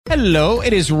Hello,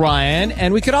 it is Ryan,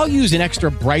 and we could all use an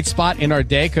extra bright spot in our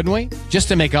day, couldn't we? Just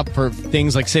to make up for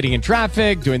things like sitting in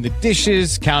traffic, doing the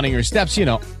dishes, counting your steps, you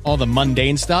know, all the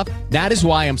mundane stuff. That is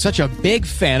why I'm such a big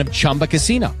fan of Chumba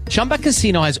Casino. Chumba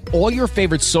Casino has all your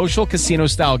favorite social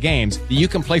casino-style games that you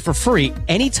can play for free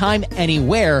anytime,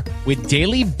 anywhere with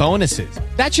daily bonuses.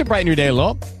 That should brighten your day a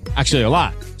little. Actually, a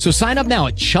lot. So sign up now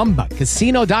at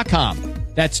ChumbaCasino.com.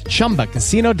 That's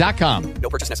ChumbaCasino.com. No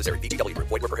purchase necessary. VGW Group.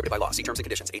 Void where prohibited by law. See terms and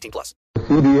conditions. 18 plus.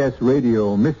 CBS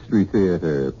Radio Mystery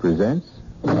Theater presents...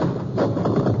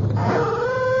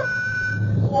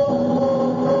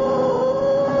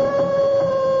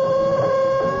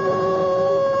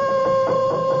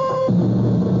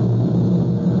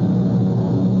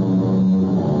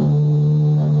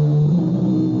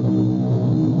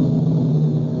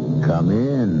 Come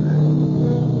in.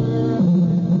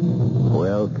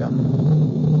 Welcome.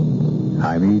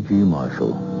 I'm E.G.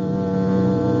 Marshall.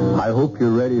 I hope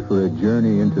you're ready for a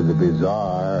journey into the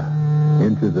bizarre,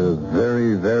 into the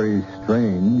very, very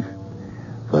strange,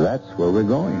 for that's where we're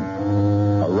going.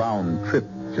 A round-trip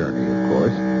journey, of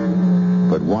course,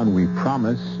 but one we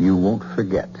promise you won't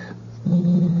forget.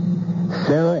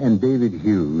 Sarah and David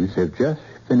Hughes have just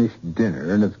finished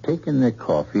dinner and have taken their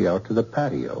coffee out to the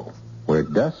patio, where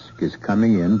dusk is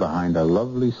coming in behind a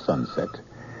lovely sunset,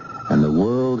 and the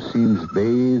world seems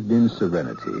bathed in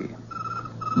serenity.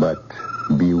 But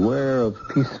beware of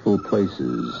peaceful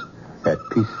places at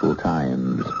peaceful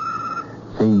times.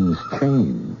 Things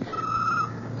change.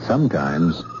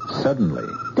 Sometimes suddenly.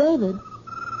 David?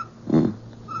 You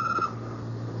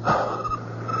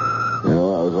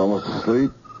know, I was almost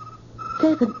asleep.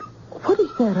 David, what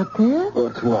is that up there?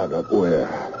 What's what? Up where?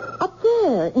 Up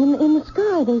there, in the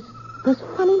sky, there's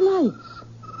funny lights.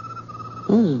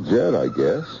 This is a jet, I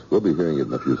guess. We'll be hearing it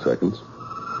in a few seconds.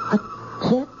 A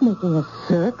jet making a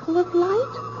circle of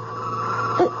light?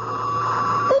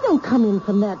 They don't come in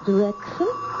from that direction.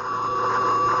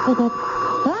 They're that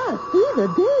fast either,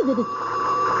 David.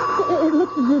 It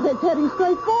looks as if it's heading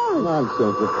straight for us.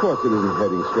 Nonsense. Of course it isn't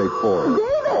heading straight for us.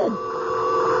 David!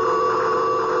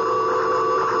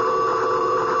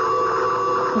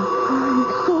 A flying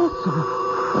saucer.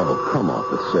 Oh, come off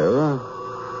it, Sarah.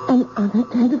 An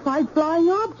unidentified flying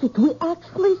object. We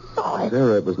actually saw it.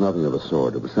 Sarah, it was nothing of the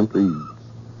sort. It was simply...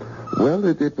 Well,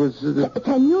 it was...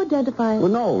 Can you identify it?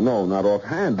 Well, no, not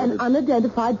offhand. An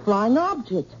unidentified flying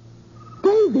object.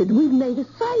 David, we've made a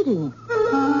sighting.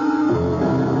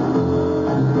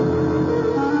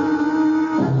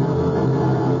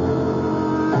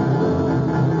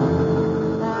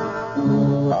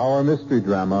 Our mystery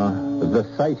drama, The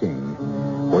Sighting,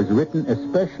 was written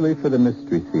especially for the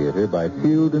Mystery Theater by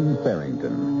Fielden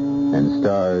Farrington and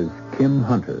stars Kim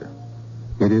Hunter.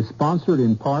 It is sponsored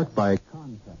in part by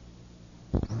Contact.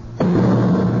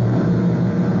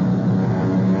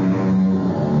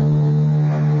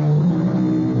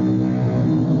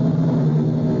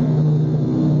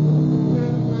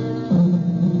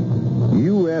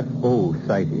 UFO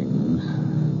sightings,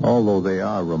 although they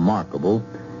are remarkable,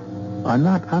 are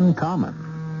not uncommon.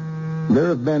 There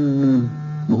have been,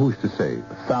 who's to say,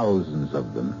 thousands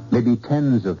of them, maybe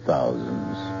tens of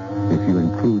thousands, if you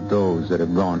include those that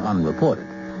have gone unreported.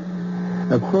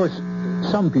 Of course,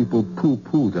 some people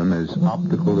poo-poo them as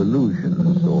optical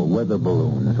illusions or weather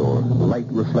balloons or light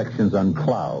reflections on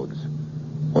clouds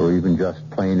or even just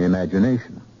plain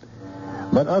imagination.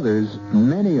 But others,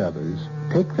 many others,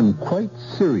 take them quite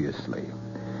seriously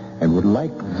and would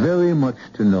like very much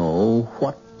to know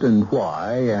what and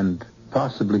why and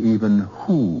possibly even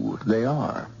who they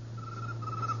are.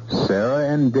 Sarah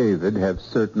and David have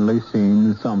certainly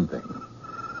seen something,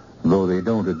 though they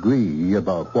don't agree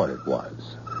about what it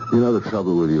was. You know the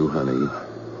trouble with you, honey.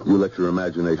 You let your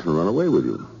imagination run away with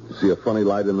you. You see a funny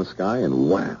light in the sky, and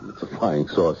wham, it's a flying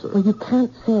saucer. Well, you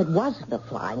can't say it wasn't a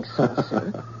flying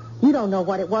saucer. You don't know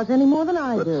what it was any more than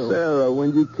I do. Sarah,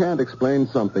 when you can't explain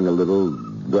something a little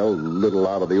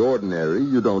out of the ordinary,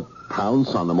 you don't pounce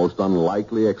on the most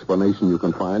unlikely explanation you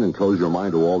can find and close your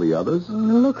mind to all the others?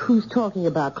 Look who's talking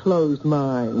about closed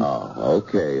minds. Oh,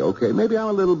 okay. Maybe I'm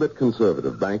a little bit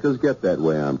conservative. Bankers get that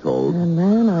way, I'm told. And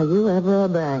man, are you ever a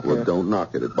banker? Well, don't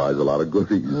knock it. It buys a lot of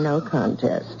goodies. No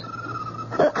contest.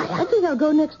 I think I'll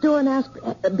go next door and ask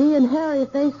Bea and Harry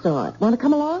if they saw it. Want to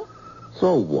come along?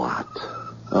 So what?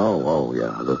 Oh,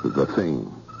 yeah, the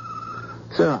thing.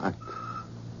 Sarah,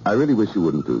 I really wish you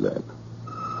wouldn't do that.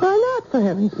 Why not, for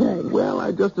heaven's sake? Well,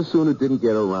 I'd just as soon it didn't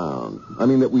get around. I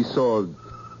mean, that we saw...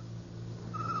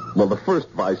 Well, the first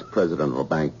vice president of a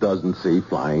bank doesn't see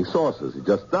flying saucers. He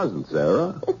just doesn't,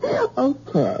 Sarah.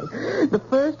 Okay. The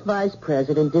first vice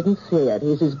president didn't see it.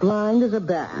 He's as blind as a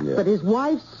bat. Yeah. But his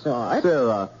wife saw it.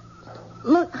 Sarah,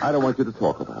 Look, I don't want you to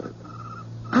talk about it.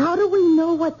 how do we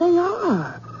know what they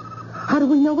are? How do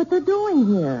we know what they're doing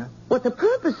here? What the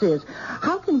purpose is?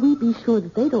 How can we be sure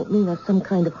that they don't mean us some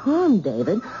kind of harm,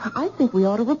 David? I think we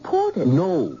ought to report it.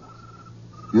 No.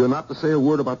 You're not to say a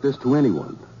word about this to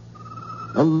anyone.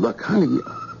 Now, look, honey,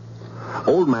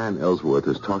 old man Ellsworth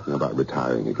is talking about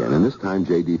retiring again, and this time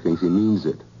J.D. thinks he means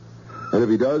it. And if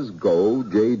he does go,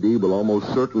 J.D. will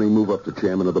almost certainly move up to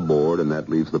chairman of the board, and that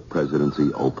leaves the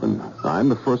presidency open. I'm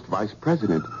the first vice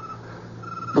president.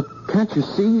 But can't you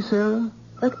see, Sarah?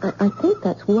 Look, I think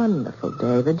that's wonderful,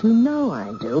 David. You know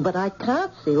I do, but I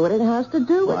can't see what it has to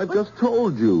do with... Well, I've just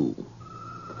told you.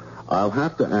 I'll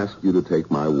have to ask you to take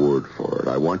my word for it.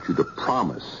 I want you to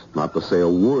promise not to say a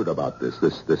word about this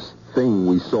thing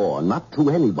we saw, not to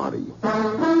anybody.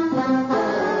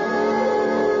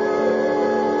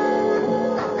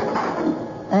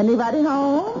 Anybody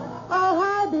home? Oh,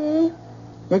 hi, Dee.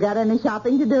 You got any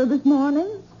shopping to do this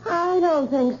morning? I don't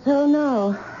think so,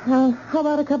 no. How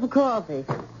about a cup of coffee?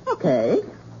 Okay.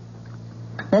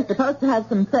 They're supposed to have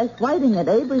some fresh whiting at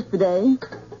Avery's today.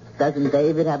 Doesn't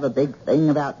David have a big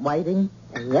thing about whiting?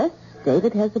 Yes,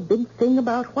 David has a big thing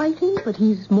about whiting, but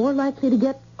he's more likely to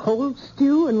get cold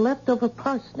stew and leftover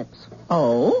parsnips.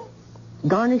 Oh?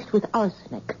 Garnished with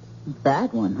arsenic.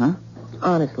 Bad one, huh?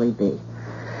 Honestly, Bee.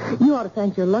 You ought to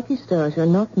thank your lucky stars you're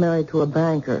not married to a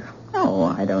banker. Oh,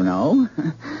 I don't know.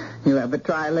 You ever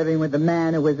try living with a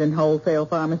man who was in wholesale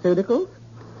pharmaceuticals?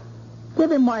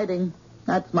 Give him whiting.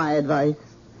 That's my advice.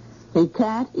 He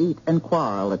can't eat and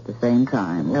quarrel at the same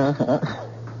time.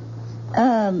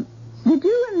 Did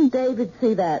you and David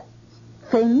see that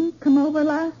thing come over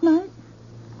last night?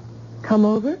 Come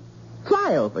over?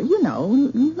 Fly over, you know.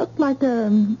 Looked like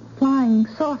a flying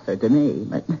saucer to me.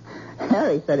 But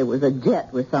Harry said it was a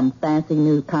jet with some fancy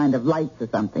new kind of lights or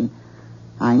something.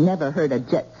 I never heard a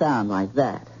jet sound like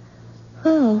that.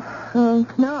 Oh,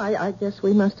 no, I guess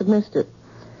we must have missed it.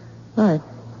 Why,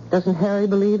 doesn't Harry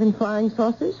believe in flying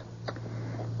saucers?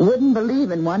 Wouldn't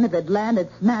believe in one if it landed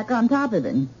smack on top of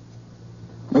him.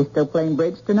 They still playing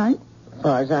bridge tonight? As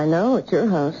far as I know, at your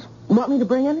house. Want me to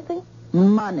bring anything?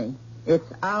 Money. It's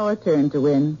our turn to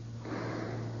win.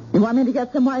 You want me to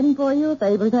get some whiting for you if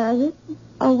Avery has it?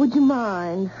 Oh, would you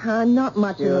mind? I'm not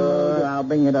much in the mood. Sure, I'll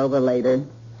bring it over later.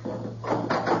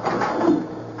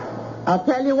 I'll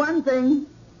tell you one thing.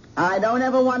 I don't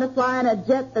ever want to fly in a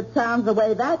jet that sounds the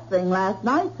way that thing last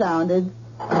night sounded.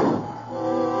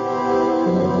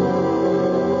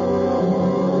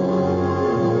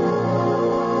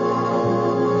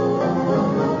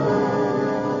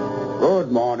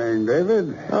 Good morning,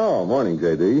 David. Oh, morning,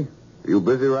 J.D. You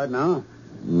busy right now?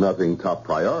 Nothing top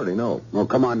priority, no. Well,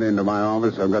 come on into my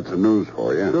office. I've got some news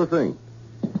for you. Sure thing.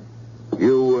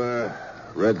 You,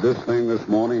 read this thing this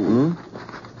morning?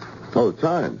 Oh, the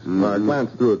Times. I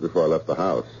glanced through it before I left the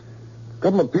house. A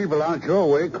couple of people out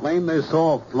your way claim they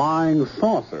saw a flying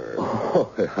saucer. Oh,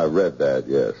 I read that,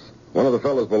 yes. One of the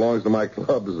fellows belongs to my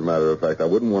club, as a matter of fact. I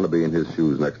wouldn't want to be in his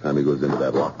shoes next time he goes into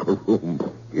that locker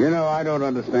room. You know, I don't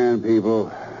understand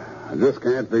people. I just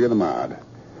can't figure them out.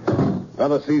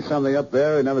 Fella sees something up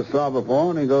there he never saw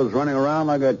before, and he goes running around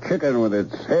like a chicken with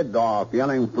its head off,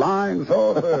 yelling, "Flying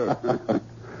saucer!"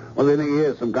 Well, do you think he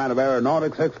is some kind of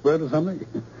aeronautics expert or something?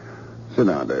 Sit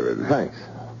down, David. Thanks.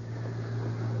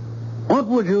 What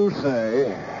would you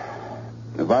say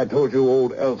if I told you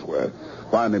old Ellsworth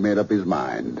finally made up his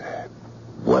mind?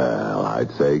 Well,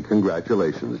 I'd say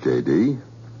congratulations, J.D.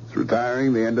 He's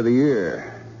retiring the end of the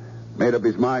year. Made up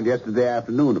his mind yesterday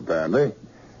afternoon, apparently.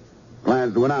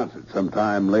 Plans to announce it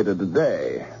sometime later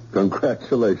today.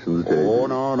 Congratulations, J.D. Oh,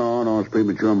 no. It's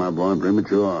premature, my boy,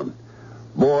 premature.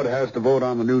 Board has to vote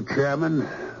on the new chairman.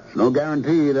 There's no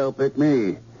guarantee they'll pick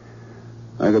me.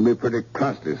 I can be pretty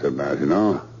crusty sometimes, you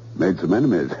know. Made some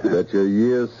enemies. That's your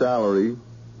year's salary.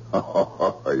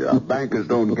 Oh, yeah. Bankers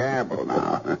don't gamble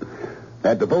now.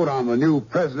 Had to vote on the new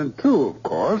president, too, of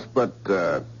course, but,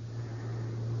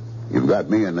 you've got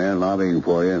me in there lobbying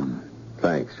for you.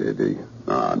 Thanks, J.D.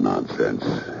 Ah, nonsense.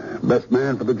 Best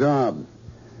man for the job.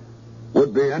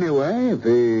 Would be anyway if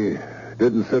he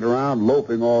didn't sit around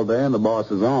loafing all day in the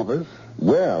boss's office.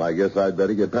 Well, I guess I'd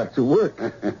better get back to work.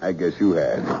 I guess you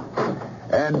had.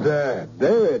 And,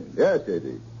 David. Yes,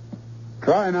 J.D.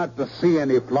 Try not to see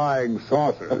any flying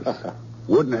saucers.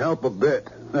 Wouldn't help a bit.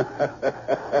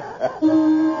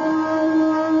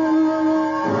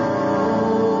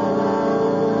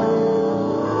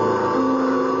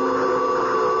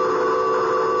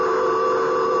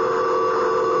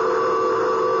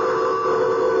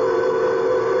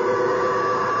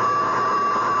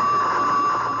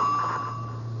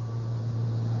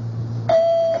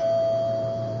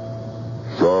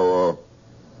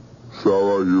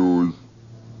 are yours.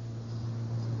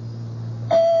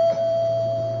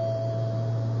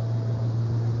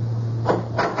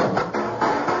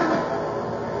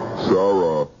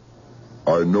 Sarah,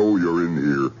 I know you're in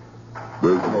here.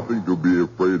 There's nothing to be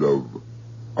afraid of.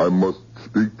 I must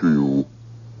speak to you.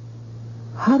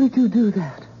 How did you do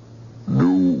that?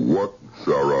 Do what,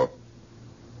 Sarah?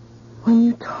 When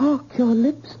you talk, your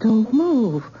lips don't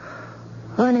move.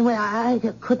 Well, anyway, I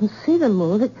couldn't see them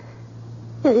move.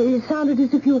 It sounded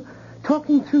as if you were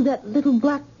talking through that little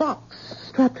black box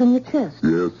strapped on your chest.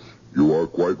 Yes, you are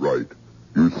quite right.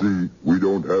 You see, we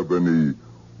don't have any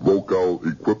vocal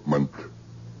equipment.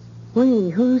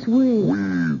 We? Who's we?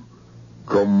 We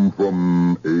come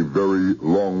from a very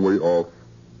long way off.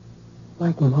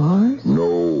 Like Mars?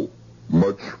 No,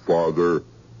 much farther.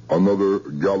 Another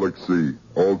galaxy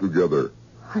altogether.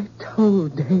 I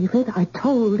told David. I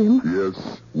told him.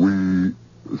 Yes, we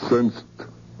sensed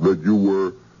that you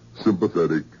were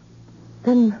sympathetic.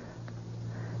 Then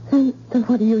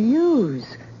what do you use?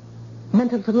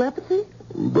 Mental telepathy?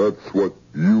 That's what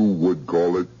you would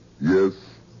call it, yes.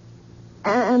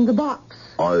 And the box?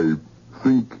 I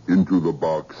think into the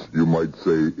box, you might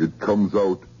say. It comes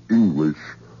out English.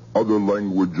 Other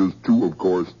languages, too, of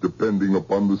course, depending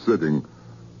upon the setting.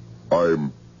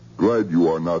 I'm glad you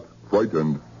are not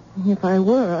frightened. If I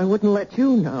were, I wouldn't let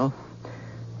you know.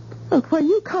 Look, where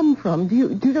you come from, do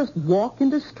you just walk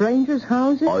into strangers'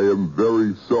 houses? I am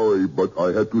very sorry, but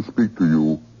I had to speak to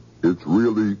you. It's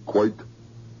really quite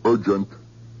urgent.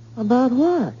 About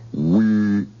what?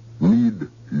 We need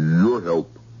your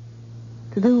help.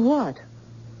 To do what?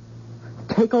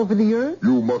 Take over the earth?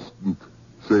 You mustn't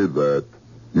say that.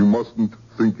 You mustn't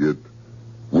think it.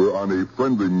 We're on a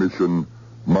friendly mission.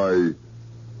 My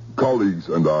colleagues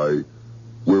and I,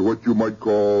 we're what you might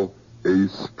call a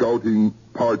scouting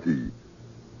party.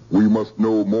 We must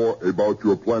know more about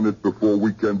your planet before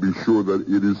we can be sure that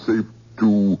it is safe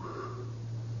to...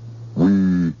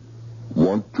 We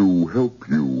want to help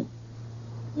you.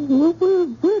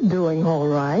 We're doing all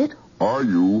right. Are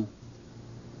you?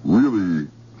 Really,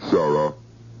 Sarah?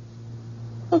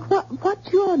 Look,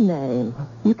 what's your name?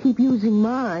 You keep using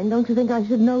mine. Don't you think I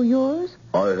should know yours?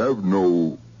 I have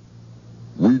no...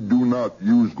 We do not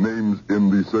use names in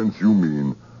the sense you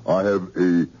mean. I have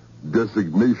a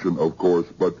designation, of course,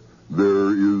 but there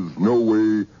is no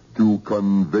way to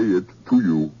convey it to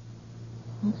you.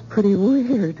 It's pretty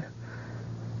weird.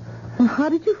 And how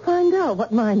did you find out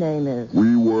what my name is?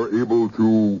 We were able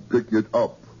to pick it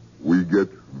up. We get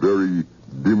very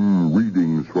dim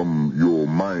readings from your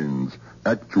minds.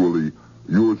 Actually,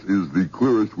 yours is the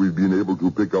clearest we've been able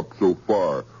to pick up so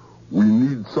far. We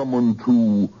need someone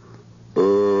to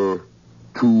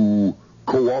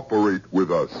cooperate with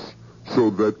us so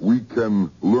that we can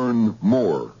learn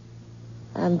more.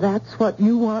 And that's what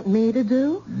you want me to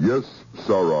do? Yes,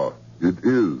 Sarah, it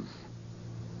is.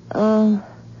 Well,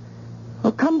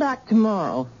 come back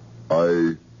tomorrow.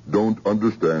 I don't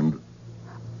understand.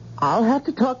 I'll have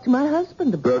to talk to my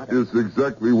husband about That is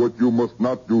exactly what you must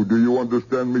not do. Do you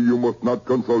understand me? You must not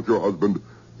consult your husband.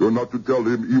 You're not to tell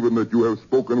him even that you have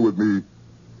spoken with me.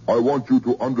 I want you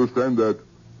to understand that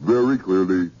very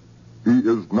clearly. He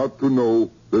is not to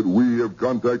know that we have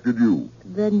contacted you.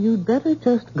 Then you'd better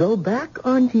just go back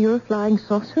onto your flying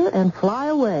saucer and fly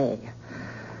away.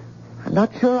 I'm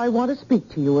not sure I want to speak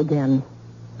to you again.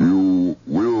 You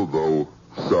will, though,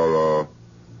 Sarah.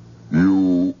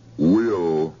 You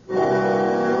will.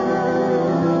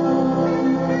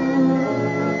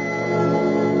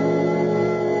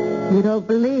 You don't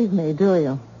believe me, do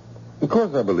you? Of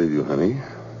course I believe you, honey.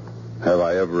 Have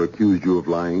I ever accused you of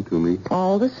lying to me?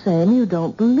 All the same, you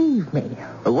don't believe me.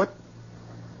 What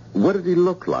did he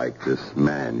look like, this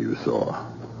man you saw?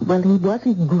 Well, he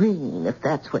wasn't green, if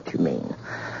that's what you mean.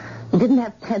 He didn't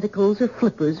have tentacles or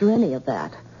flippers or any of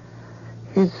that.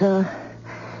 His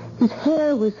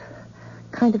hair was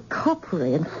kind of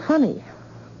coppery and funny.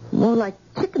 More like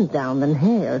chicken down than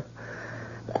hair.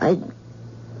 I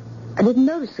didn't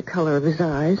notice the color of his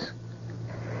eyes.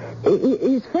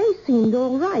 His face seemed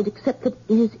all right, except that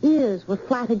his ears were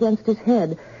flat against his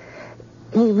head.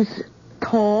 He was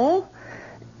tall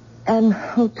and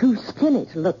too skinny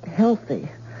to look healthy.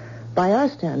 By our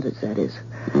standards, that is.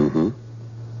 Mm-hmm.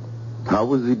 How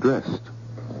was he dressed?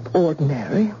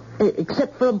 Ordinary,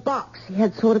 except for a box he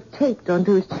had sort of taped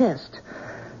onto his chest.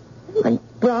 Like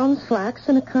brown slacks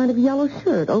and a kind of yellow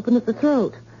shirt, open at the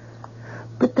throat.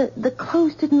 But the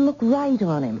clothes didn't look right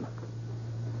on him.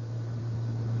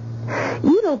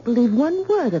 You don't believe one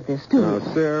word of this, do you?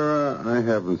 Now, Sarah, I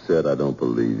haven't said I don't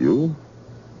believe you.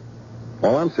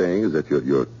 All I'm saying is that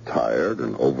you're tired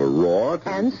and overwrought.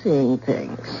 And seeing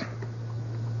things.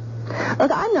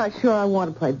 Look, I'm not sure I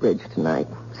want to play bridge tonight.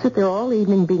 Sit there all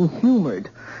evening being humored.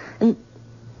 And,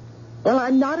 well,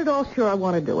 I'm not at all sure I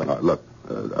want to do it. Look,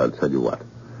 I'll tell you what.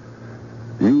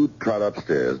 You trot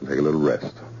upstairs and take a little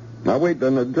rest. Now, wait,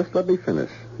 then, just let me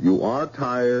finish. You are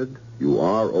tired. You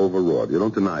are overwrought. You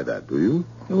don't deny that, do you?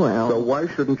 Well... So why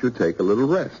shouldn't you take a little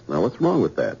rest? Now, what's wrong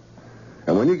with that?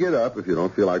 And when you get up, if you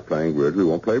don't feel like playing bridge, we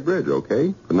won't play bridge,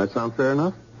 okay? Doesn't that sound fair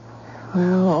enough?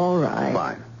 Well, all right.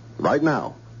 Fine. Right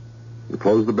now. You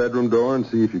close the bedroom door and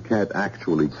see if you can't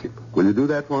actually sleep. Will you do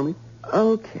that for me?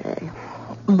 Okay.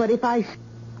 But if I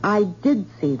did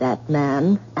see that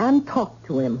man and talk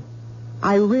to him.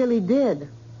 I really did.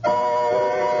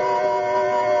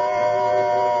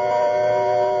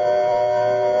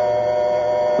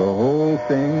 The whole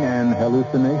thing an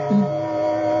hallucination?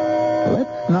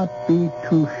 Let's not be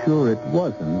too sure it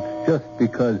wasn't just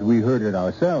because we heard it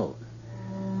ourselves.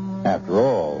 After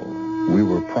all, we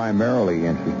were primarily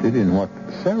interested in what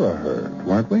Sarah heard,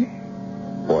 weren't we?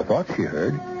 Or thought she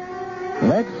heard.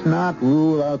 Let's not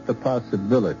rule out the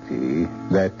possibility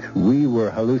that we were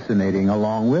hallucinating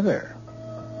along with her.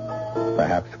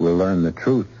 Perhaps we'll learn the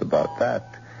truth about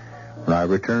that when I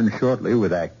return shortly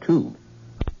with Act 2.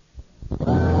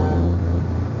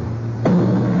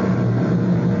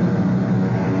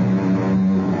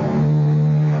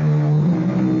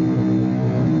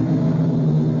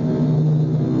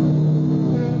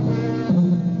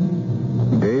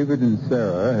 David and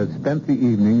Sarah had spent the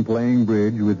evening playing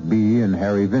bridge with Bea and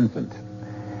Harry Vincent.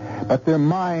 But their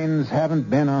minds haven't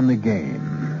been on the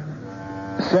game.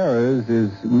 Sarah's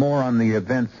is more on the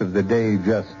events of the day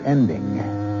just ending.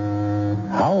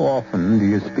 How often do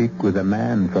you speak with a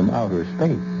man from outer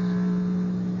space?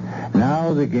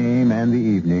 Now the game and the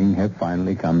evening have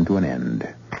finally come to an end.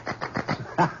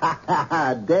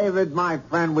 David, my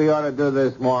friend, we ought to do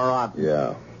this more often.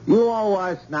 Yeah. You owe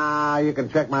us, you can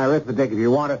check my arithmetic if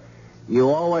you want to. You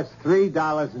owe us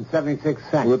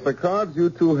 $3.76. With the cards you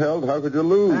two held, how could you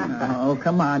lose? Oh,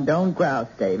 come on. Don't grouse,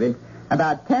 David.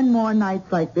 About 10 more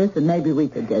nights like this, and maybe we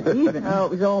could get even. Oh,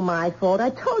 it was all my fault. I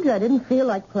told you I didn't feel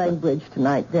like playing bridge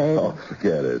tonight, Dave. Oh,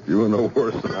 forget it. You were no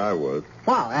worse than I was.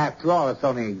 Well, after all, it's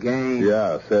only a game.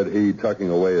 Yeah, said he, tucking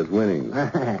away his winnings.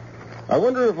 I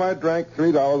wonder if I drank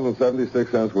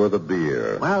 $3.76 worth of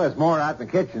beer. Well, there's more out in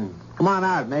the kitchen. Come on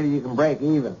out. Maybe you can break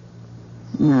even.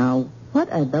 Now, what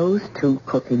are those two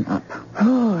cooking up?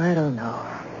 Oh, I don't know.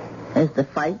 Is the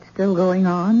fight still going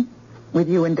on? With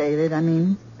you and David, I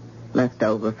mean? Left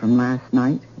over from last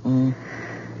night. You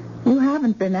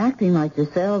haven't been acting like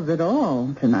yourselves at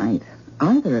all tonight,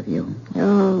 either of you.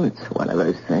 Oh, it's one of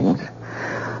those things.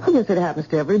 I guess it happens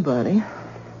to everybody.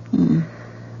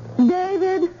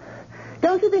 David,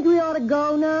 don't you think we ought to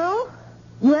go now?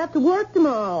 You have to work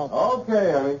tomorrow.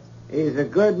 Okay, honey. He's a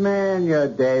good man, you're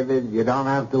David. You don't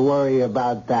have to worry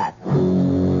about that.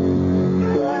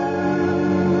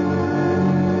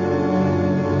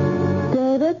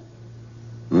 David?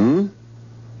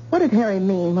 What did Harry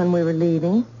mean when we were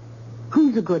leaving?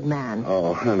 Who's a good man?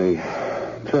 Oh, honey,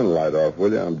 turn the light off,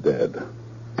 will you? I'm dead.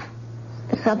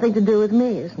 It's something to do with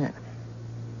me, isn't it?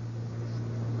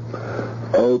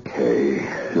 Okay,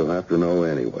 you'll have to know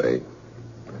anyway.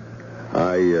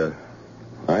 I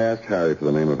asked Harry for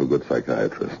the name of a good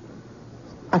psychiatrist.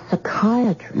 A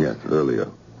psychiatrist? Yes,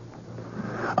 earlier.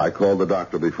 I called the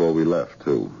doctor before we left,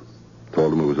 too.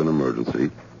 Told him it was an emergency.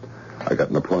 I got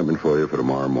an appointment for you for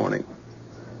tomorrow morning.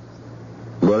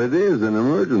 But it is an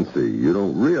emergency. You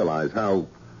don't realize how...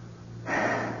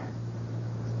 I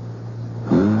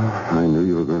knew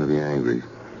you were going to be angry.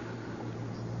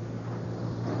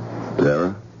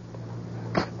 Sarah?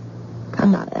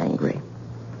 I'm not angry.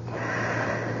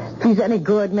 If he's any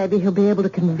good, maybe he'll be able to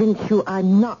convince you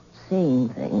I'm not seeing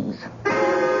things.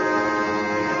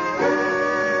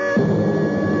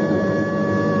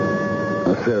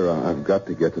 Sarah, I've got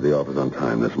to get to the office on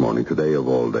time this morning, today of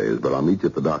all days, but I'll meet you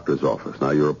at the doctor's office. Now,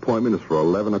 your appointment is for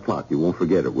 11 o'clock. You won't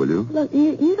forget it, will you? Look,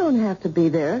 you don't have to be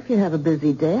there if you have a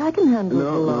busy day. I can handle it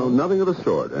alone. No, nothing of the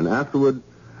sort. And after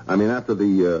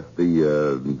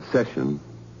the session,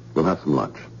 we'll have some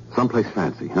lunch. Someplace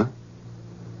fancy, huh?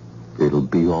 It'll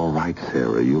be all right,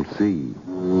 Sarah. You'll see.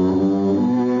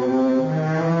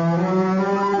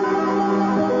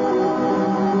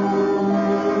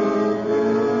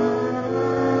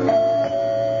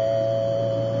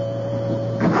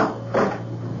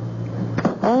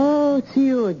 It's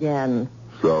you again.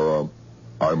 Sarah,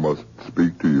 I must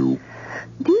speak to you.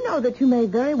 Do you know that you may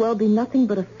very well be nothing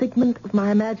but a figment of my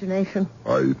imagination?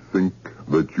 I think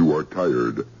that you are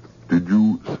tired. Did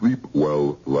you sleep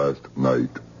well last night?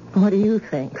 What do you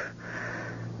think?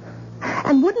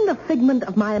 And wouldn't a figment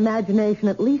of my imagination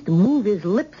at least move his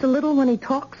lips a little when he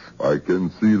talks? I can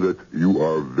see that you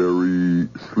are very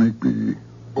sleepy.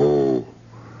 Oh,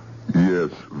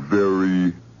 yes,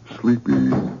 very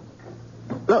sleepy.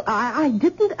 Look, I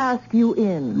didn't ask you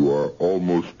in. You are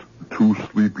almost too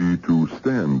sleepy to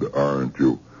stand, aren't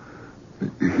you?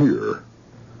 Here.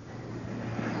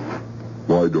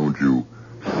 Why don't you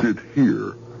sit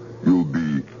here? You'll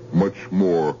be much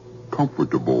more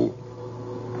comfortable.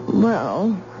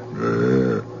 Well...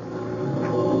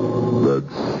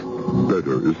 That's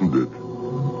better, isn't it?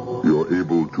 You're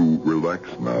able to relax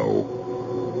now.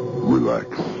 Relax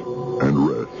and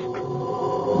rest.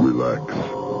 Relax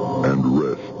and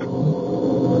rest.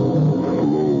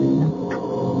 Float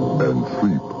and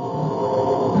sleep.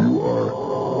 You are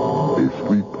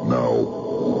asleep now,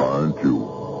 aren't you?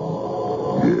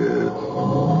 Yes.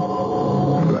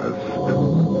 Fast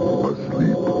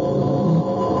asleep.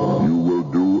 You will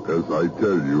do as I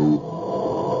tell you.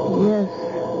 Yes,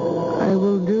 I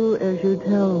will do as you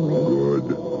tell me. Good.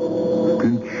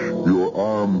 Pinch your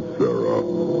arm, Sarah.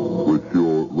 With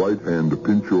your right hand,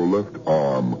 pinch your left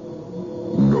arm.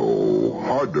 No,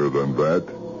 harder than that.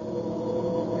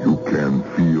 You can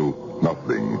feel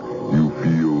nothing. You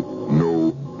feel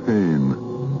no pain.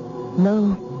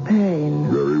 No pain.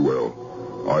 Very well.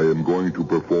 I am going to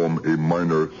perform a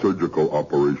minor surgical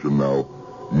operation now.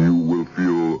 You will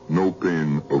feel no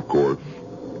pain, of course.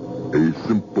 A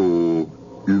simple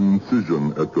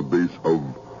incision at the base of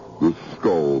the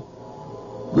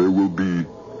skull. There will be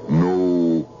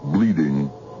no bleeding.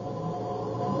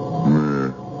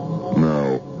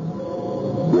 Now,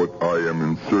 what I am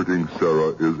inserting,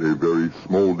 Sarah, is a very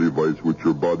small device which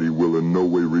your body will in no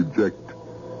way reject.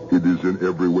 It is in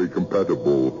every way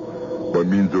compatible. By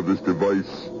means of this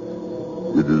device,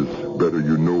 it is better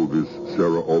you know this,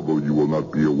 Sarah, although you will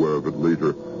not be aware of it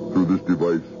later. Through this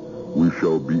device, we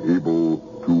shall be able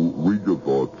to read your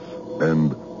thoughts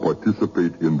and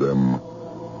participate in them,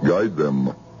 guide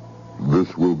them.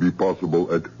 This will be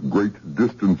possible at great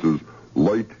distances,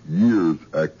 light years,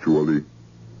 actually.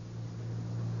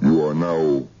 You are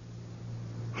now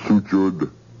sutured,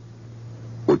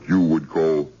 what you would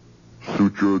call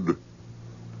sutured.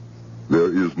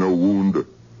 There is no wound,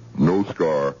 no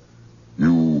scar.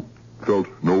 You felt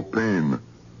no pain.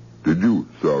 Did you,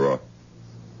 Sarah?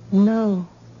 No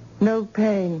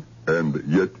pain. And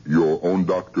yet your own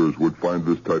doctors would find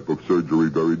this type of surgery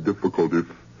very difficult, if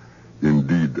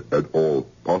indeed at all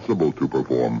possible to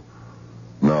perform.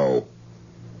 Now,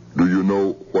 do you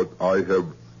know what I have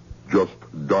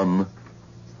just done?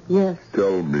 Yes.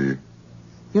 Tell me.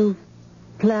 You've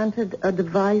planted a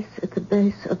device at the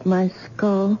base of my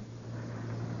skull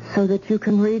so that you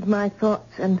can read my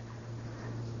thoughts and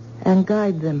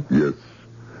guide them. Yes.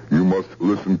 You must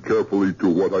listen carefully to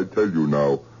what I tell you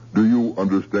now. Do you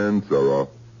understand, Sarah?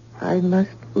 I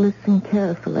must listen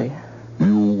carefully.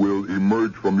 You will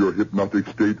emerge from your hypnotic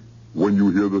state when you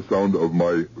hear the sound of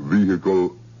my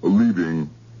vehicle leaving.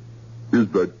 Is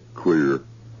that clear?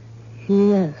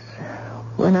 Yes.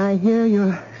 When I hear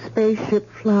your spaceship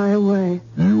fly away.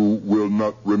 You will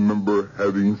not remember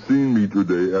having seen me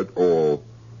today at all.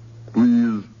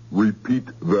 Please repeat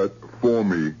that for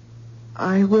me.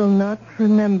 I will not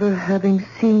remember having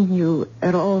seen you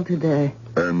at all today.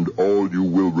 And all you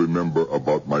will remember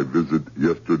about my visit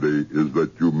yesterday is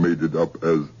that you made it up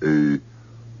as a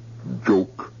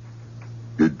joke.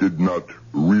 It did not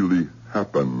really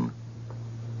happen.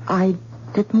 I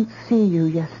didn't see you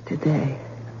yesterday.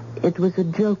 It was a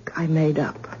joke I made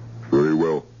up. Very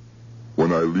well.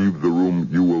 When I leave the room,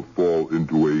 you will fall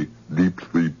into a deep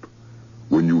sleep.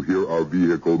 When you hear our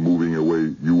vehicle moving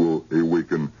away, you will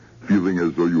awaken feeling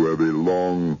as though you have a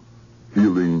long,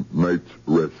 healing night's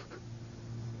rest.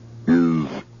 Is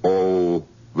all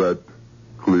that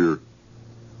clear?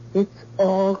 It's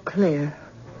all clear.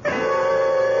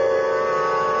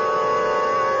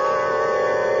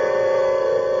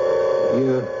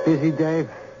 You busy, Dave?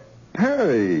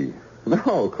 Harry!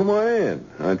 No, come on in.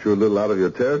 Aren't you a little out of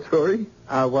your territory?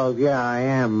 Well, yeah, I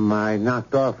am. I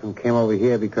knocked off and came over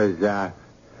here because,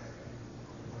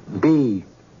 Bea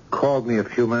called me a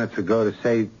few minutes ago to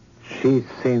say she's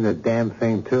seen the damn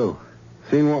thing, too.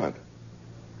 Seen what?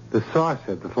 The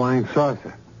saucer, the flying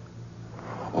saucer.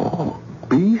 Oh,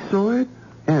 Bea saw it?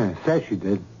 Yeah, says she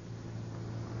did.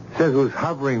 Says it was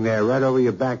hovering there right over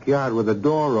your backyard with a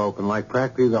door open, like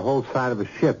practically the whole side of a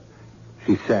ship,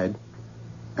 she said.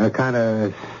 And a kind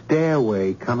of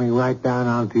stairway coming right down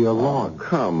onto your lawn. Oh,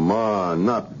 come on,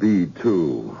 not Bea,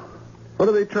 too. What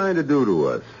are they trying to do to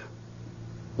us?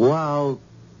 Well,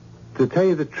 to tell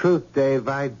you the truth, Dave,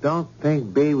 I don't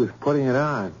think Bea was putting it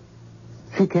on.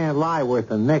 She can't lie worth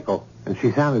a nickel. And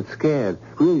she sounded scared,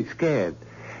 really scared.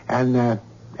 And,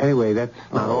 anyway, that's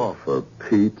not all. For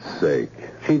Pete's sake.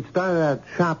 She'd started out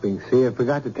shopping, see, and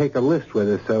forgot to take a list with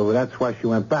her, so that's why she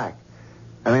went back.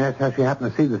 I mean, that's how she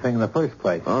happened to see the thing in the first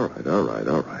place. All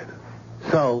right.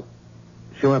 So,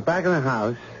 she went back in the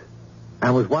house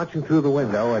and was watching through the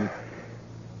window, and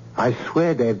I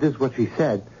swear, Dave, this is what she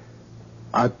said.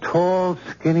 A tall,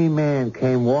 skinny man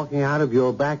came walking out of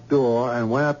your back door and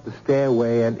went up the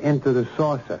stairway and into the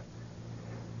saucer.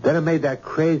 Then it made that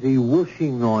crazy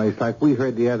whooshing noise like we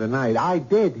heard the other night. I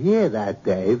did hear that,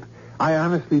 Dave. I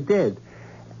honestly did.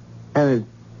 And it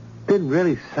didn't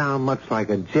really sound much like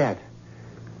a jet.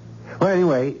 Well,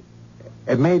 anyway,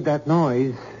 it made that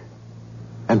noise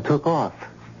and took off.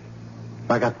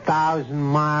 Like 1,000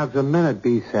 miles a minute,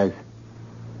 Bee says.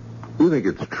 You think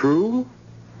it's true?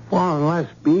 Well,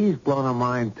 unless Bee's blown her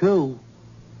mind, too.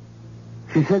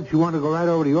 She said she wanted to go right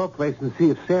over to your place and see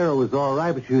if Sarah was all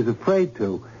right, but she was afraid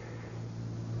to.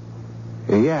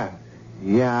 Yeah,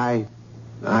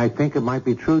 I think it might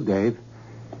be true, Dave.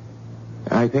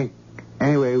 I think,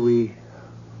 anyway, we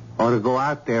ought to go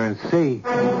out there and see.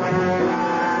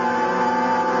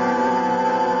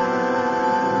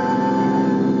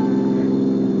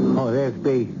 Oh, there's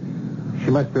Bee.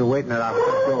 She must have been waiting at our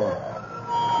front door.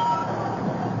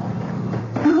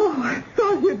 Oh, I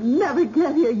thought you'd never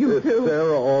get here, you two. Is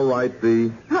Sarah all right,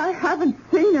 Bee? I haven't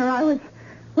seen her.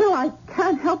 I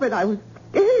can't help it. I was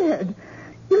scared.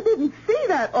 You didn't see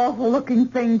that awful-looking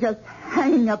thing just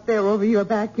hanging up there over your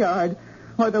backyard,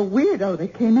 or the weirdo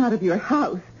that came out of your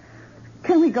house.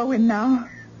 Can we go in now?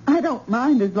 I don't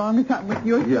mind as long as I'm with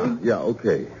you two. Yeah,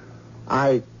 okay.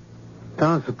 I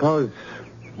don't suppose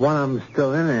one of them's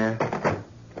still in there.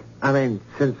 I mean,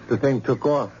 since the thing took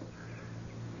off.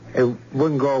 It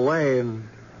wouldn't go away and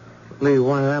leave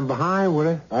one of them behind, would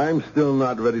it? I'm still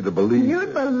not ready to believe You'd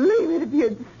it. believe it if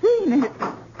you'd seen it.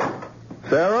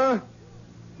 Sarah?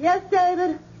 Yes,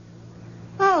 David?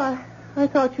 Oh, I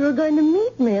thought you were going to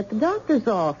meet me at the doctor's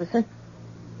office.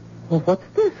 Well, what's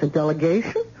this, a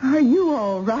delegation? Are you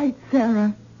all right,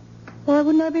 Sarah? Why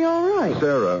wouldn't I be all right?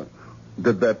 Sarah,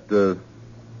 did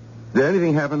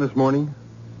anything happen this morning?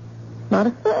 Not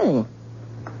a thing.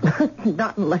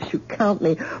 Not unless you count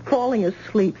me falling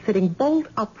asleep, sitting bolt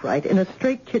upright in a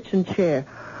straight kitchen chair.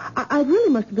 I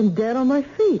really must have been dead on my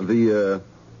feet. The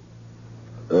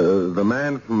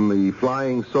man from the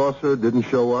flying saucer didn't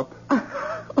show up?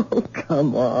 Oh,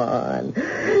 come on.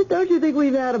 Don't you think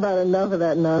we've had about enough of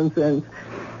that nonsense?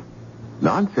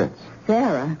 Nonsense.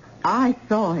 Sarah, I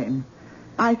saw him.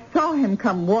 I saw him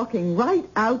come walking right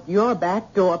out your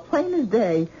back door, plain as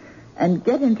day, and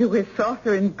get into his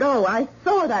saucer and go. I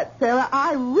saw that, Sarah.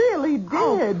 I really did.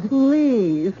 Oh,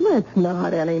 please, let's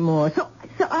not anymore. So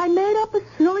I made up a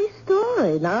silly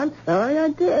story. Now, I'm sorry I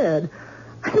did.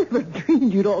 I never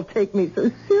dreamed you'd all take me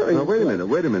so seriously. Now,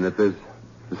 wait a minute. There's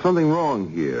something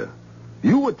wrong here.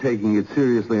 You were taking it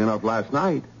seriously enough last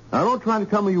night. Now, don't try to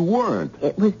tell me you weren't.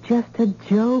 It was just a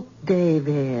joke,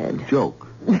 David. Joke?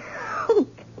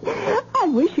 I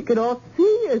wish you could all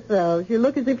see yourselves. You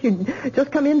look as if you'd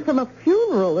just come in from a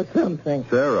funeral or something.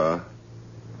 Sarah,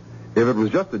 if it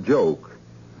was just a joke,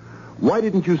 why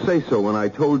didn't you say so when I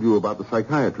told you about the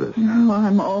psychiatrist? No,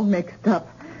 I'm all mixed up.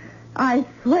 I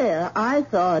swear I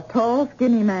saw a tall,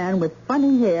 skinny man with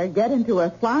funny hair get into a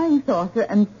flying saucer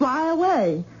and fly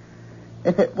away.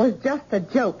 If it was just a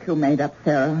joke you made up,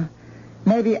 Sarah,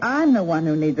 maybe I'm the one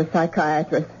who needs a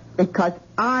psychiatrist, because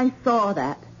I saw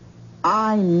that.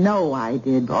 I know I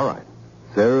did. All right.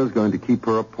 Sarah's going to keep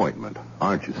her appointment,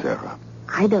 aren't you, Sarah?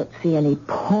 I don't see any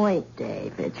point,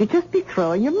 David. You'd just be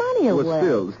throwing your money away.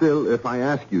 Well, still, if I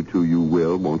ask you to, you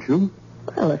will, won't you?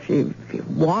 Well, if you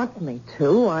want me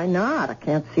to, why not? I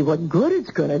can't see what good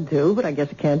it's going to do, but I guess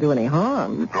it can't do any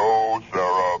harm. No,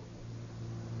 Sarah.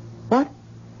 What?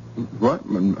 What?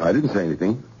 I didn't say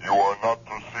anything. You are not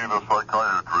to see the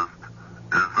psychiatrist.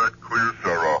 Is that clear,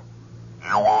 Sarah?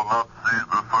 You will not see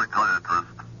the psychiatrist.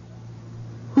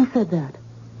 Who said that?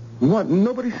 What?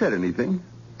 Nobody said anything.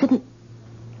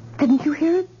 Didn't you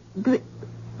hear it?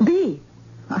 B.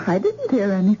 I didn't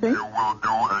hear anything. You will do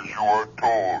as you are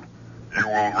told. You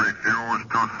will refuse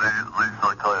to see the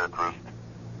psychiatrist.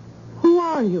 Who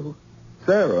are you?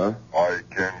 Sarah? I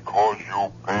can cause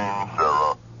you pain,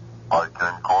 Sarah. I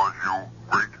can cause you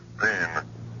great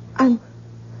pain.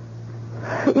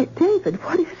 David,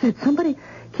 what is it? Somebody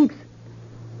keeps...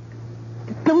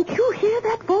 Don't you hear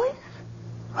that voice?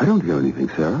 I don't hear anything,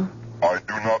 Sarah. I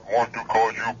do not want to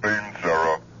cause you pain,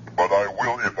 Sarah, but I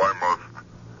will if I must.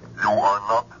 You are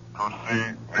not to see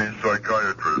the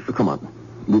psychiatrist. Come on.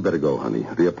 We better go, honey.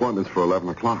 The appointment's for 11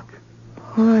 o'clock.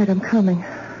 All right, I'm coming.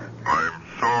 I'm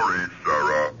sorry,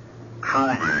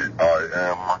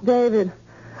 David.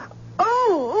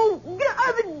 Oh,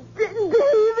 David!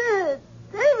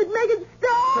 David, make it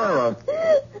stop! Sarah.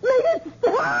 Make it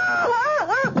stop!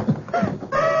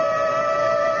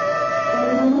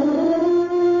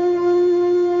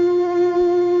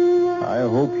 I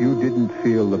hope you didn't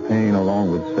feel the pain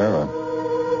along with Sarah.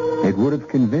 It would have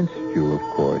convinced you, of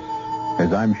course,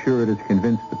 as I'm sure it has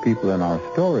convinced the people in our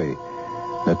story,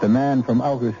 that the man from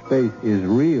outer space is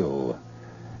real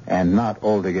and not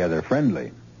altogether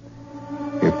friendly.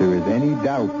 If there is any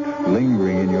doubt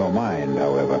lingering in your mind,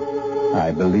 however,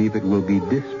 I believe it will be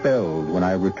dispelled when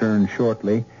I return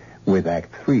shortly with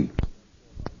Act 3.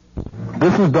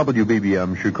 This is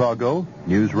WBBM Chicago,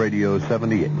 News Radio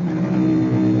 78.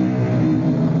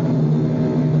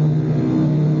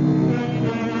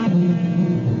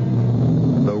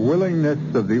 The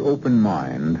willingness of the open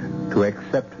mind to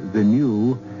accept the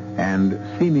new and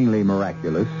seemingly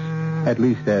miraculous, at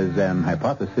least as an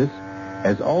hypothesis,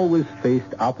 has always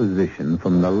faced opposition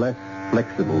from the less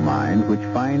flexible mind, which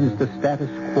finds the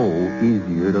status quo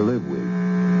easier to live with.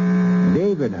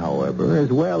 David, however,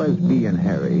 as well as Bea and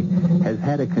Harry, has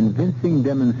had a convincing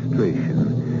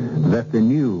demonstration that the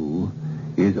new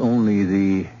is only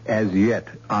the as yet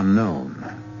unknown.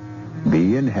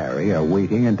 Bea and Harry are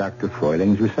waiting in Dr.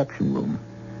 Freuling's reception room.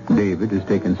 David has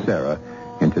taken Sarah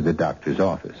into the doctor's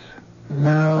office.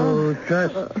 Now,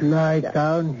 just lie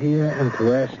down here and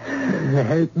rest.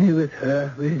 Help me with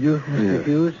her, will you, Mr.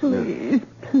 Hughes?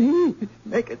 Please,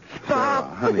 make it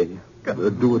stop. Honey,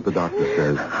 do what the doctor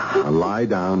says. Lie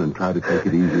down and try to take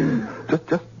it easy.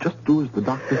 Just do as the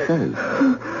doctor says.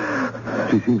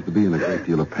 She seems to be in a great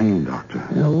deal of pain, Doctor.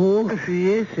 No,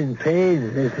 she is in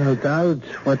pain. There's no doubt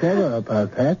whatever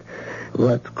about that.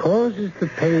 What causes the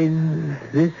pain,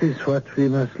 this is what we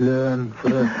must learn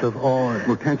first of all.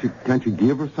 Well, can't you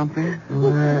give her something?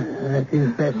 I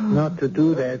think best not to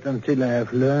do that until I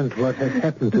have learned what has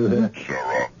happened to her.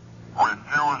 Sarah,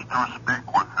 refuse to speak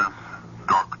with this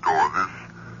doctor, this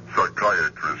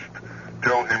psychiatrist.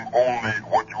 Tell him only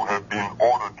what you have been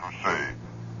ordered to say.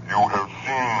 You have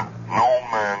seen no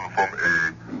man from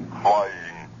a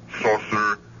flying saucer.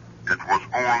 It was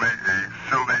only a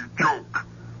silly joke.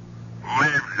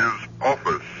 Leave his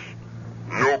office.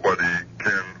 Nobody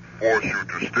can force you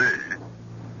to stay.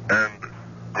 And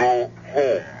go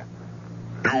home.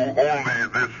 Do only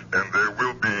this and there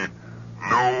will be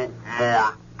no more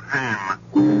pain.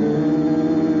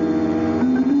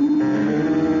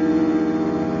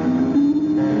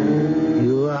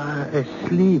 You are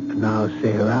asleep now,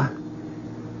 Sarah.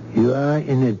 You are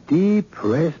in a deep,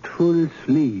 restful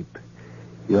sleep.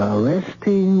 You are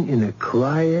resting in a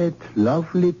quiet,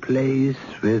 lovely place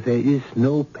where there is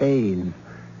no pain.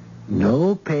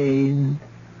 No pain,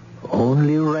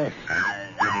 only rest. You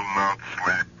will not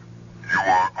sleep. You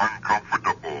are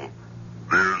uncomfortable.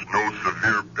 There's no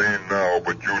severe pain now,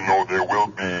 but you know there will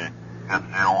be if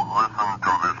you listen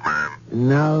to this man.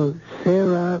 Now,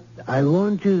 Sarah, I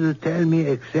want you to tell me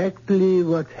exactly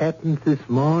what happened this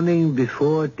morning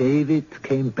before David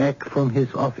came back from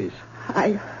his office.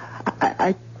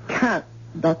 I can't,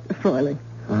 Dr. Freuling.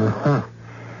 Uh-huh.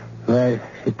 Well,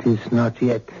 it is not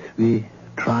yet. We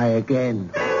try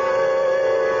again.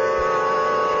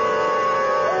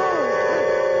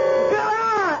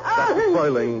 Dr.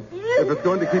 Freuling, if it's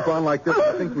going to keep on like this,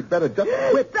 I think we'd better just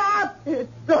quit. Stop it!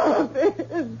 Stop it!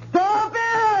 Stop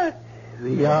it!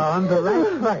 We are on the right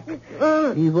track.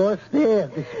 He was there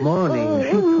this morning.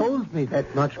 She told me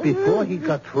that much before he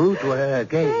got through to her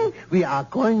again. We are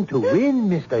going to win,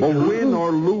 Mr. Hughes. Well, win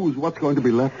or lose, what's going to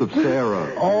be left of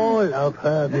Sarah? All of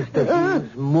her, Mr.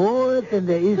 Hughes. More than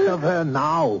there is of her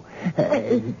now.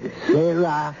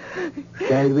 Sarah,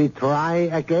 shall we try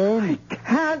again? I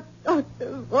can't,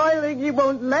 Dr. Freuling. You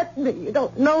won't let me. You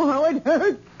don't know how it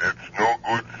hurts. It's no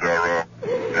good, Sarah.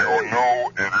 You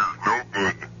know it is no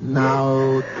good.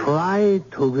 Now, try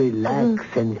to relax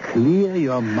and clear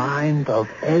your mind of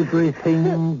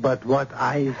everything but what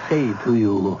I say to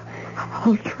you.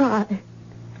 I'll try.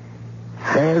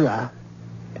 Sarah,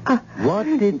 what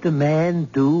did the man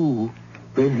do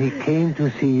when he came to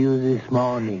see you this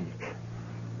morning?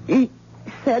 He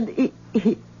said he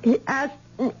asked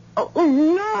me... Oh,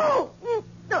 no!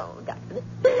 No, Doctor.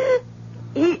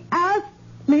 He asked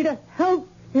me to help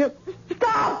him.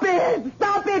 Stop it!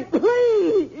 Stop it,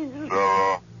 please!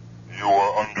 Sarah, you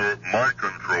are under my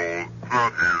control,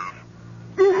 not his.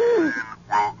 Pain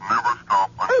will never stop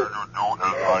until you do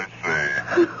as I say.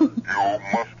 You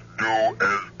must do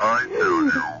as I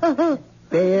tell you.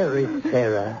 Bear it,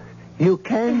 Sarah. You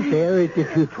can bear it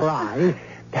if you try.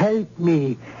 Help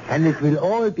me, and it will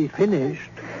all be finished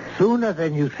sooner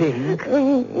than you think.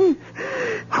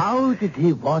 How did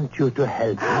he want you to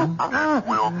help him? It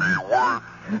will be worse.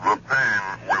 The pain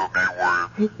will be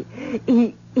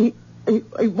worse.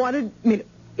 He wanted me to...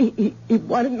 He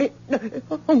wanted me to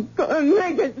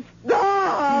make it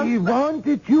stop. He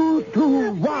wanted you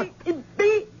to what?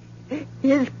 Be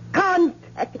his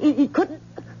contact. He couldn't...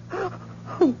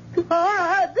 Oh,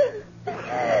 God.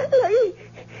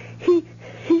 He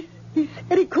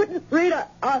said he couldn't read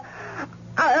our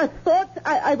thoughts.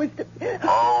 I was...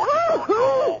 Oh,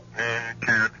 no. He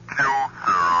can't kill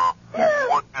Sarah.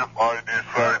 What if I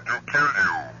decide to kill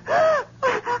you?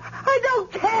 I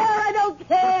don't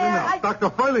care. Enough. Dr.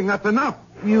 Furling, that's enough.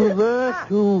 You were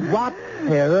to what,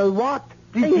 Sarah? What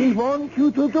did he want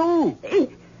you to do?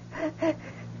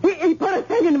 He put a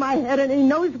thing in my head, and he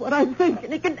knows what I'm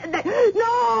thinking. He can...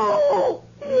 No!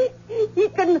 He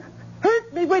can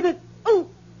hurt me with it. Oh!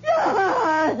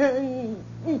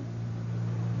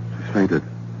 She's fainted.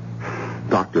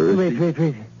 Doctor,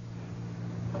 Wait.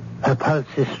 Her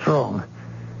pulse is strong.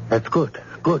 That's good.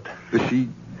 Is she...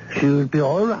 She will be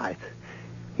all right.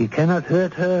 He cannot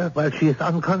hurt her while she is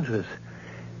unconscious.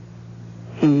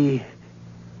 He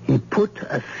put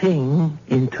a thing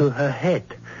into her head.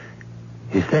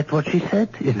 Is that what she said?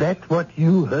 Is that what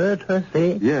you heard her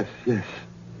say? Yes.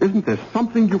 Isn't there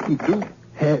something you can do?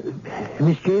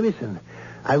 Miss Jamieson,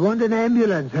 I want an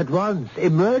ambulance at once.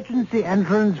 Emergency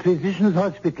entrance physician's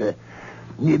hospital.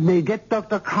 You may get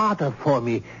Dr. Carter for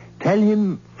me. Tell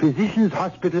him physician's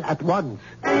hospital at once.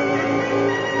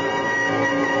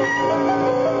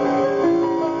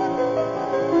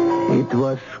 It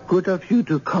was good of you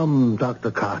to come,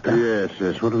 Dr. Carter.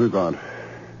 Yes. What have we got?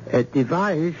 A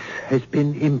device has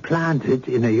been implanted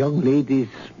in a young lady's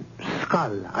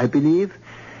skull, I believe.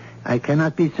 I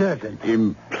cannot be certain.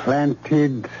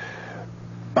 Implanted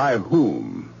by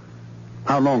whom?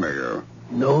 How long ago?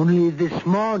 Only this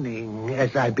morning,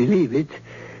 as I believe it.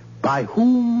 By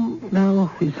whom?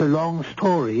 No, it's a long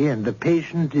story, and the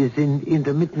patient is in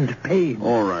intermittent pain.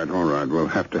 All right. We'll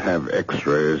have to have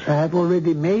x-rays. I have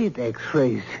already made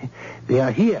x-rays. They are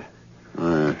here.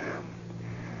 Have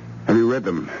you read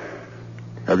them?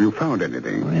 Have you found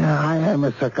anything? Well, I am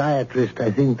a psychiatrist.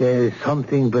 I think there is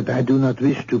something, but I do not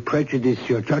wish to prejudice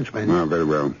your judgment. Oh, very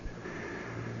well.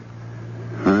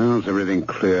 Well, is everything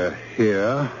clear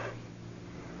here?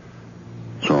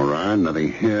 It's all right.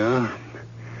 Nothing here.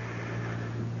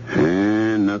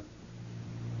 And not...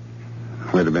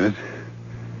 Wait a minute.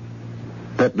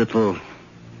 That little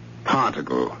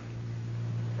particle.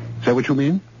 Is that what you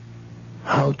mean?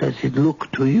 How does it look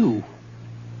to you?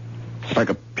 It's like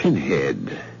a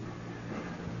pinhead.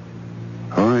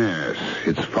 Oh, yes.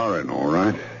 It's foreign, all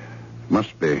right.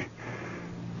 Must be.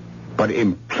 But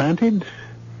implanted?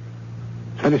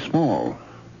 It's very small.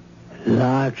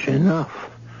 Large enough.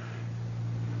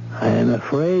 I am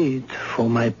afraid for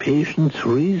my patient's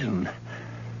reason.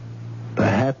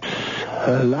 Perhaps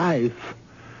her life.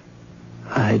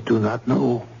 I do not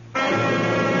know.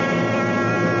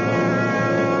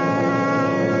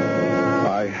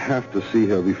 I have to see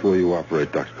her before you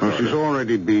operate, Dr. Carter. She's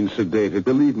already been sedated.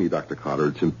 Believe me, Dr. Carter,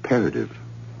 it's imperative.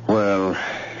 Well,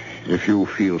 if you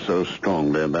feel so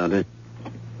strongly about it.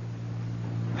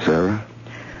 Sarah?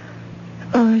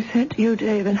 Oh, is that you,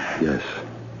 David? Yes.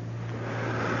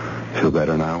 Feel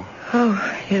better now? Oh,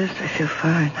 yes, I feel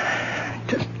fine.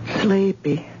 Just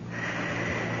sleepy.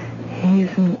 He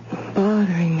isn't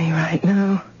bothering me right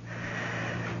now.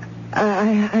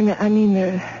 I mean,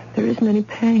 there isn't any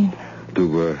pain.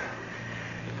 Do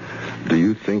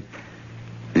you think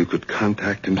you could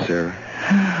contact him, Sarah?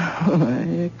 Oh, I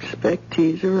expect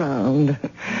he's around.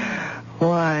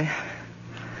 Why?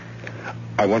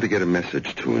 I want to get a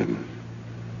message to him.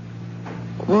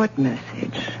 What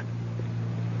message?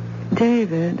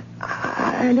 David,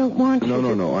 I don't want you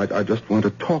to... No. I just want to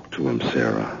talk to him,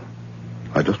 Sarah.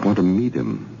 I just want to meet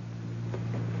him.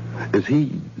 Is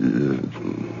he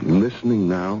listening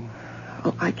now?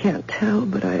 Oh, I can't tell,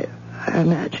 but I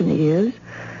imagine he is.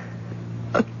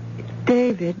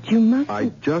 David, you must... I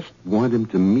just want him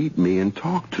to meet me and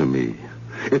talk to me.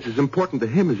 It's as important to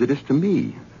him as it is to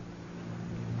me.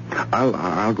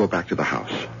 I'll go back to the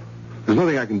house. There's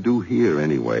nothing I can do here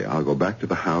anyway. I'll go back to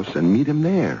the house and meet him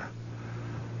there.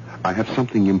 I have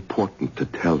something important to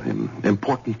tell him.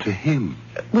 Important to him.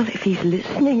 Well, if he's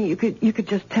listening, you could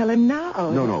just tell him now.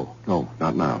 No,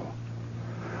 not now.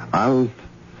 I'll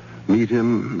meet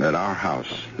him at our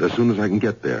house as soon as I can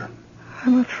get there.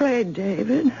 I'm afraid,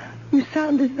 David. You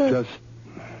sound as though...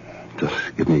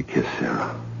 Just give me a kiss,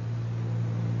 Sarah.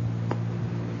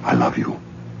 I love you.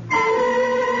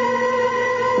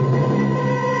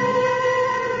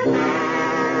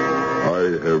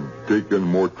 I have taken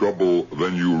more trouble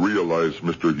than you realize,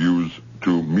 Mr. Hughes,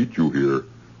 to meet you here.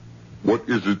 What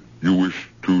is it you wish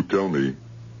to tell me?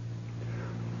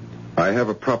 I have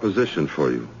a proposition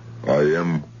for you. I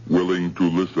am willing to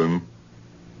listen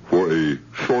for a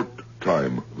short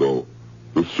time, though.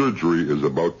 The surgery is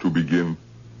about to begin.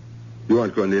 You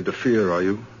aren't going to interfere, are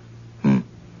you?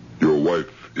 Your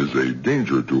wife is a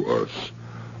danger to us.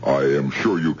 I am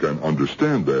sure you can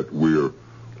understand that. We're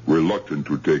reluctant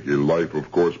to take a life,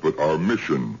 of course, but our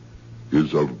mission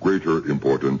is of greater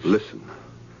importance. Listen.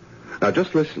 Now,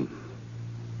 just listen.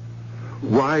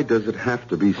 Why does it have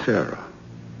to be Sarah?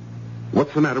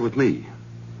 What's the matter with me?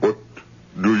 What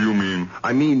do you mean?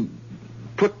 I mean,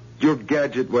 put your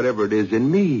gadget, whatever it is, in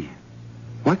me.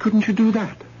 Why couldn't you do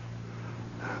that?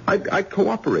 I'd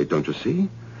cooperate, don't you see?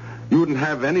 You wouldn't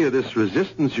have any of this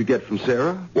resistance you get from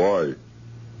Sarah. Why?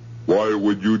 Why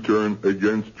would you turn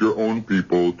against your own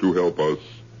people to help us?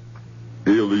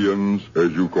 Aliens,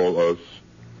 as you call us.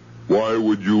 Why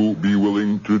would you be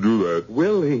willing to do that?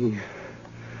 Willing?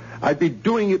 I'd be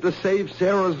doing it to save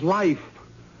Sarah's life.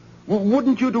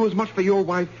 Wouldn't you do as much for your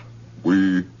wife?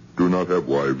 We do not have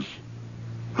wives.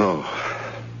 Oh.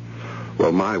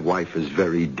 Well, my wife is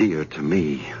very dear to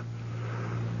me.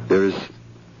 There's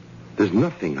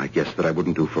nothing, I guess, that I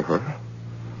wouldn't do for her.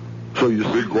 So you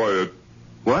Be quiet.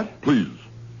 What? Please,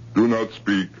 do not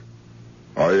speak.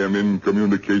 I am in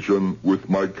communication with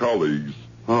my colleagues.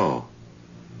 Oh.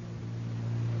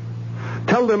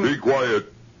 Tell them... Be quiet.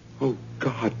 Oh,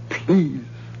 God, please.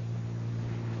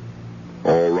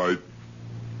 All right.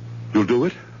 You'll do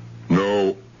it?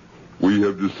 No. We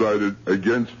have decided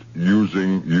against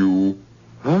using you.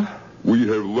 Huh? We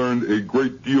have learned a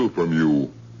great deal from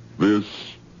you. This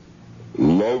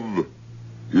love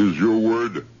is your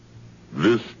word.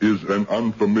 This is an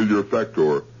unfamiliar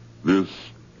factor. This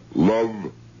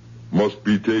love must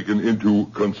be taken into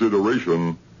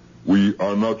consideration. We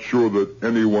are not sure that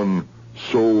anyone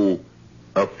so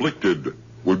afflicted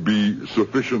would be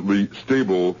sufficiently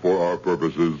stable for our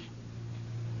purposes.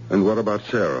 And what about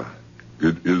Sarah?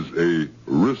 It is a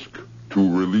risk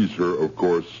to release her, of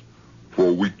course,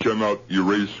 for we cannot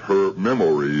erase her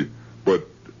memory, but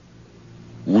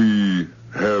we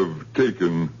have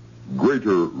taken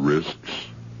greater risks.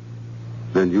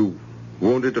 Then you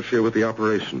won't interfere with the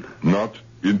operation? Not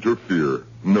interfere.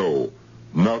 No,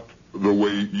 not the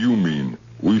way you mean.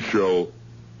 We shall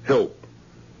help.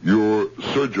 Your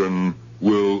surgeon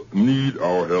will need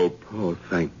our help. Oh,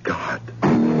 thank God.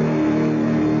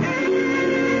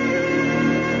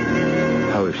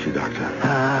 How is she, Doctor?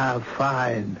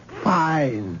 Fine.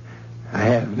 I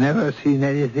have never seen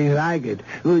anything like it.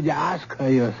 Would you ask her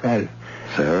yourself?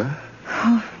 Sarah?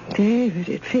 Oh,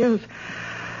 David,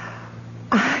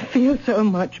 I feel so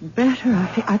much better.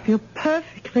 I feel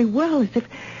perfectly well, as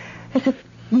if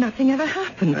nothing ever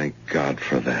happened. Thank God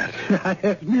for that. I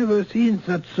have never seen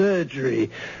such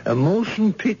surgery. A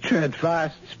motion picture at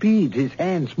fast speed. His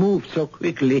hands moved so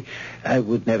quickly, I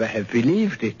would never have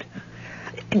believed it.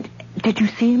 Did you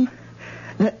see him?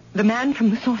 The man from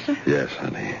the saucer? Yes,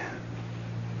 honey.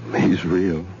 He's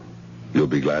real. You'll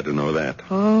be glad to know that.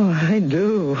 Oh, I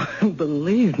do.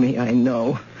 Believe me, I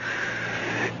know.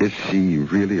 Is she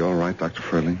really all right, Dr.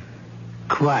 Furling?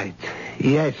 Quite,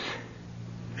 yes.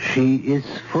 She is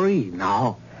free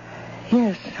now.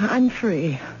 Yes, I'm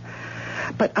free.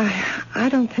 But I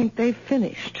don't think they've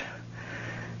finished.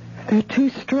 They're too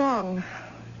strong.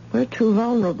 We're too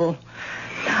vulnerable.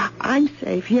 I'm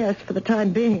safe, yes, for the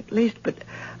time being at least, but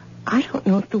I don't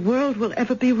know if the world will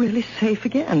ever be really safe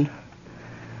again.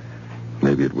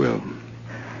 Maybe it will.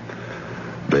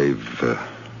 They've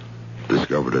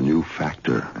discovered a new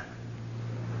factor.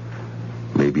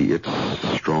 Maybe it's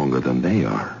stronger than they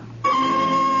are.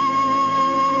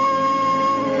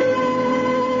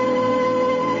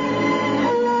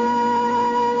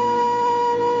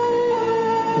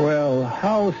 Well,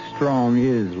 how strong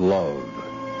is love?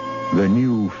 The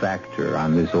new factor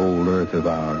on this old earth of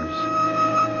ours.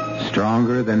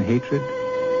 Stronger than hatred?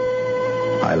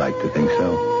 I like to think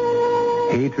so.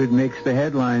 Hatred makes the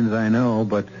headlines, I know,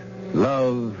 but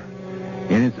love,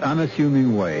 in its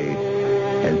unassuming way,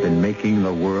 has been making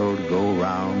the world go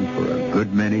round for a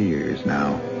good many years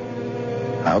now.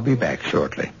 I'll be back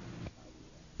shortly.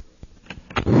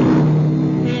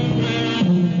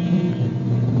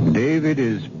 David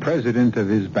is president of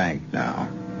his bank now,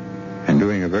 and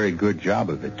doing a very good job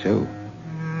of it, too.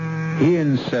 He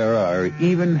and Sarah are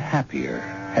even happier,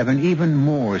 have an even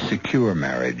more secure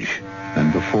marriage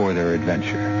than before their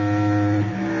adventure.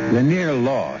 The near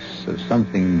loss of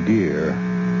something dear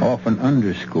often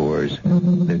underscores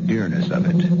the dearness of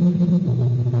it.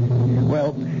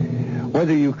 Well,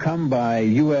 Whether you come by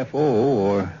UFO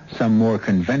or some more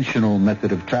conventional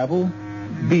method of travel,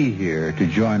 be here to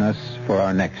join us for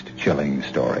our next chilling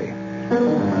story.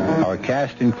 Our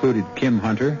cast included Kim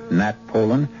Hunter, Nat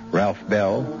Polan, Ralph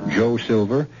Bell, Joe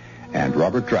Silver, and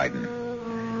Robert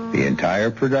Dryden. The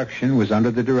entire production was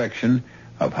under the direction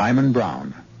of Hyman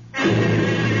Brown.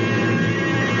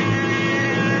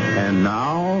 And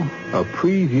now, a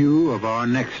preview of our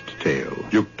next tale.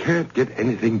 You can't get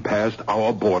anything past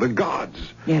our border guards.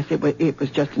 Yes, it was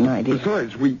just an idea.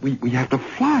 Besides, we have to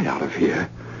fly out of here.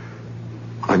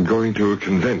 I'm going to a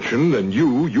convention, then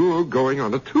you're going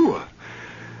on a tour.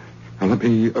 Now, let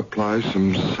me apply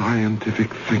some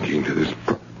scientific thinking to this.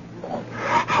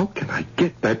 How can I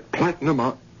get that platinum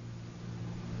out?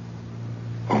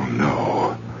 Oh,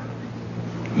 no.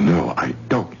 No, I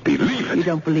don't believe it. You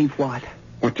don't believe what?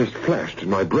 What just flashed in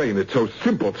my brain? It's so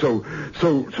simple, so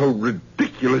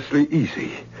ridiculously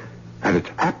easy. And it's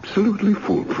absolutely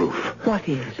foolproof. What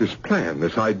is? This plan,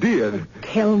 this idea.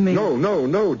 Tell me.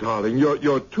 No, darling.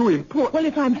 You're too important. Well,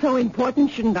 if I'm so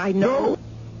important, shouldn't I know? No.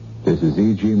 This is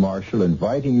E.G. Marshall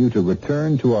inviting you to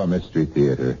return to our Mystery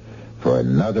Theater for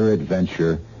another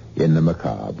adventure in the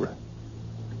macabre.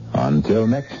 Until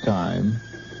next time,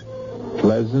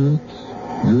 pleasant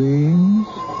dreams.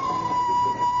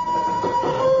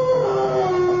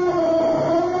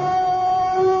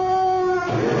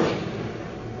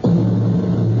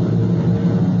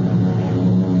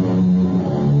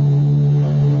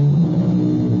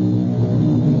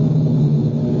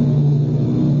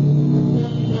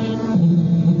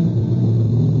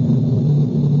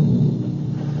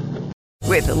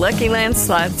 With the Lucky Land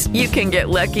Slots, you can get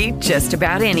lucky just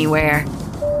about anywhere.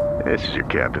 This is your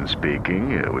captain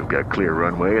speaking. We've got clear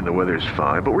runway and the weather's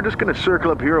fine, but we're just going to circle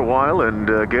up here a while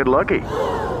and get lucky.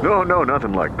 No,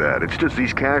 nothing like that. It's just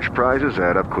these cash prizes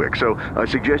add up quick. So I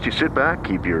suggest you sit back,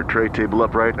 keep your tray table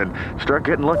upright, and start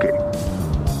getting lucky.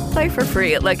 Play for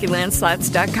free at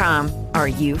LuckyLandSlots.com. Are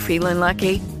you feeling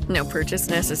lucky? No purchase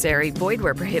necessary. Void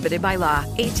where prohibited by law.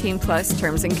 18+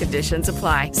 terms and conditions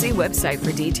apply. See website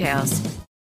for details.